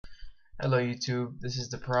Hello YouTube, this is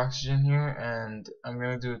the Peroxygen here, and I'm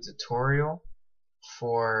going to do a tutorial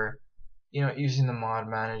for using the mod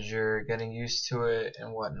manager, getting used to it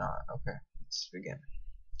and whatnot. Okay, let's begin.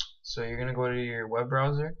 So you're going to go to your web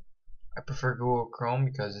browser. I prefer Google Chrome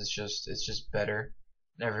because it's just better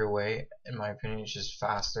in every way. In my opinion, it's just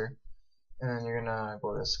faster. And then you're going to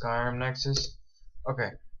go to Skyrim Nexus.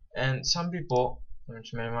 Okay, and some people, let me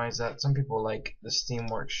just minimize that, some people like the Steam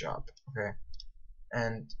Workshop. Okay,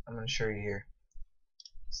 and I'm going to show you here.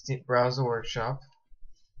 Browse the workshop.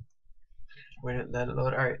 Wait, let it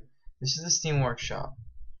load. Alright, this is the Steam Workshop.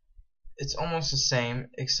 It's almost the same,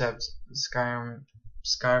 except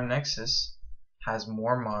Skyrim Nexus has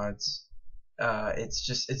more mods.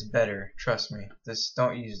 It's better. Trust me.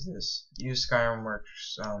 Don't use this. Use Skyrim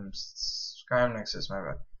Nexus. My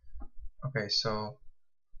bad. Okay, so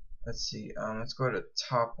let's see. Let's go to the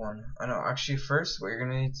top one. I know. Actually, first, what you're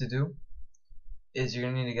gonna need to do is you're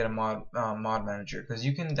gonna need to get a mod manager, because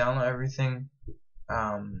you can download everything. You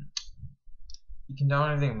can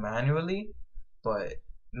download everything manually, but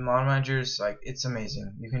mod managers, like, it's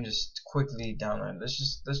amazing. You can just quickly download.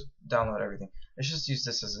 Let's download everything. Let's just use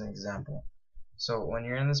this as an example. So when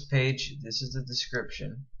you're in this page, this is the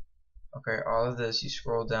description. Okay, all of this, you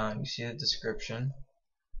scroll down, you see the description.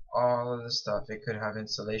 All of the stuff. It could have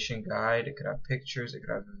installation guide. It could have pictures. It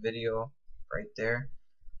could have a video right there.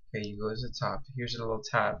 Okay, you go to the top. Here's the little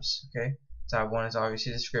tabs. Okay, tab 1 is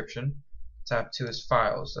obviously description. Tab 2 is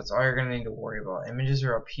files. That's all you're gonna need to worry about. Images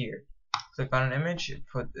are up here. Click on an image, it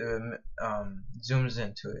zooms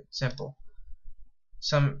into it. Simple.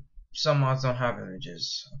 Some mods don't have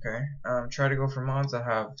images. Okay, try to go for mods that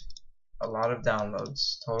have a lot of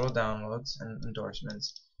downloads, total downloads, and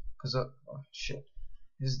endorsements. Because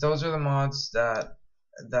because those are the mods that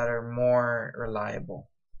are more reliable,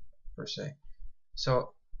 per se.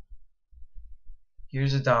 So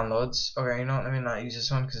here's the downloads. Okay, you know what, let me not use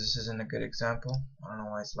this one because this isn't a good example. I don't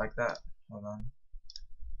know why it's like that. Hold on.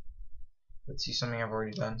 Let's see something I've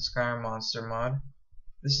already done. Skyrim Monster mod.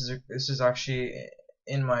 This is actually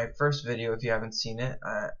in my first video. If you haven't seen it,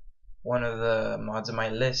 one of the mods in my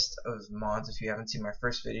list of mods. If you haven't seen my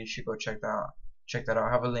first video, you should go check that out. Check that out.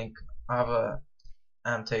 I have a link. I have a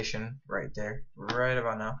annotation right there, right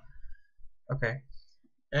about now. Okay,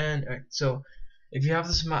 and so if you have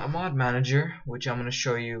this mod manager, which I'm going to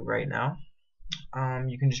show you right now,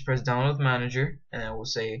 you can just press download manager, and it will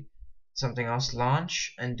say something else,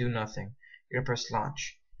 launch, and do nothing. You're gonna press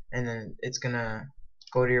launch, and then it's gonna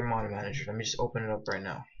go to your mod manager. Let me just open it up right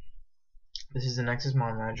now. This is the Nexus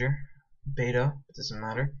mod manager, beta. It doesn't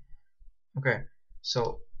matter. Okay,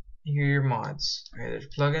 so here are your mods. Okay, there's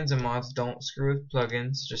plugins and mods. Don't screw with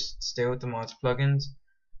plugins. Just stay with the mods. Plugins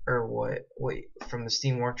or what from the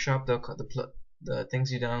Steam Workshop. The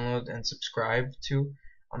things you download and subscribe to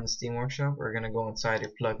on the Steam Workshop are gonna go inside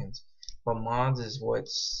your plugins. But mods is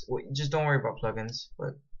just don't worry about plugins.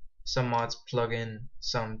 But some mods plug in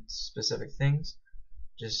some specific things.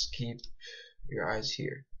 Just keep your eyes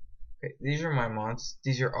here. Okay, these are my mods.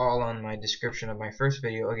 These are all on my description of my first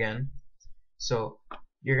video again. So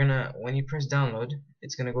you're gonna, when you press download,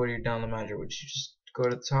 it's gonna go to your download manager, which you just go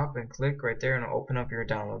to the top and click right there, and it'll open up your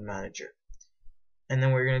download manager. And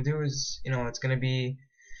then what you're gonna do is, it's gonna be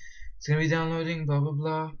downloading, blah blah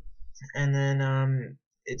blah, and then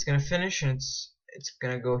it's gonna finish, and it's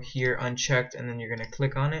gonna go here unchecked, and then you're gonna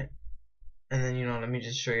click on it, and then let me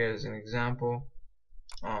just show you as an example.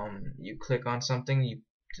 You click on something, you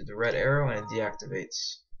do the red arrow, and it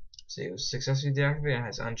deactivates. So it was successfully deactivated and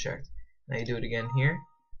has unchecked. Now you do it again here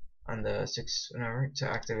on the to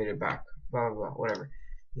activate it back. Blah blah blah, whatever.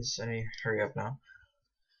 Let me hurry up now.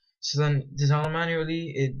 So then to download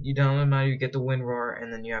manually, you download manually, you get the WinRAR,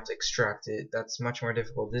 and then you have to extract it. That's much more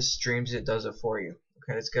difficult. This streams it, does it for you.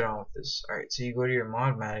 Okay, let's get on with this. Alright, so you go to your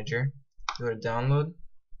mod manager, go to download.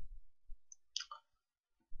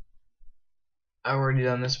 I've already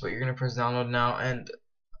done this, but you're gonna press download now, and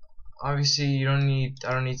obviously I don't need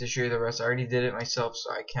to show you the rest. I already did it myself,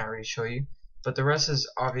 so I can't really show you. But the rest is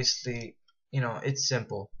obviously, it's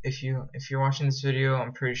simple. If you're watching this video,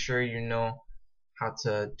 I'm pretty sure you know how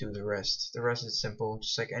to do the rest. The rest is simple,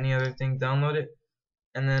 just like any other thing. Download it,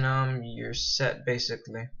 and then you're set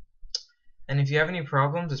basically. And if you have any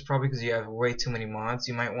problems, it's probably because you have way too many mods.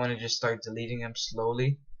 You might want to just start deleting them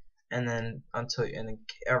slowly, and then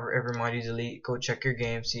every mod you delete, go check your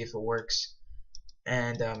game, see if it works.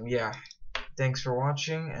 And yeah, thanks for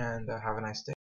watching, and have a nice day.